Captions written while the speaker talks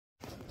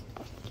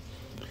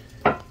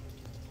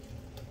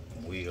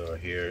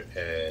here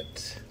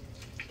at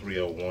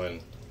 301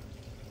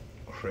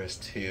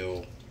 Crest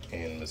Hill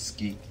in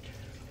Mesquite.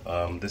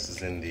 This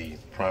is in the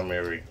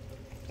primary,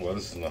 well,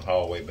 this is in the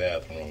hallway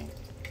bathroom,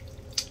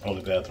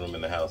 only bathroom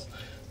in the house.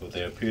 But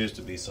there appears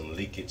to be some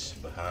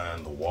leakage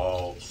behind the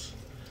walls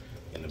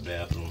in the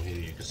bathroom here.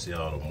 You can see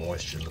all the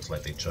moisture. Looks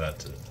like they tried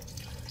to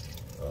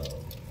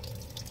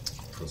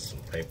put some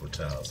paper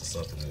towels or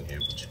something in here,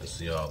 but you can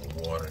see all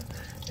the water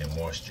and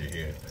moisture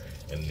here.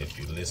 And if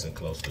you listen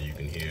closely, you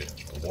can hear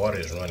the water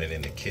is running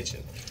in the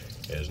kitchen.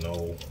 There's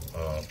no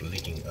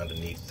leaking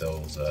underneath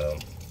those,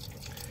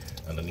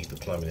 underneath the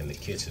plumbing in the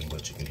kitchen,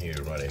 but you can hear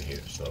it running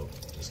here. So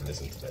just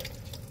listen to that.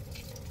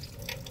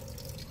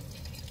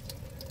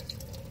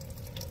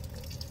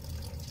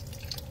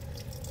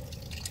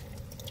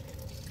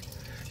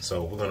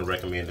 So we're going to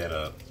recommend that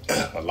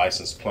a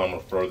licensed plumber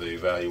further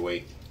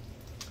evaluate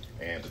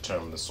and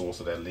determine the source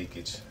of that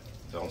leakage.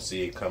 Don't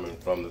see it coming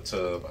from the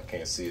tub. I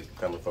can't see it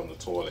coming from the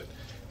toilet.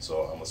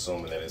 So I'm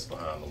assuming that it's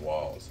behind the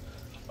walls.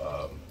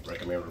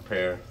 Recommend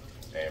repair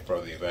and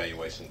further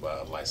evaluation by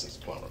a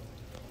licensed plumber.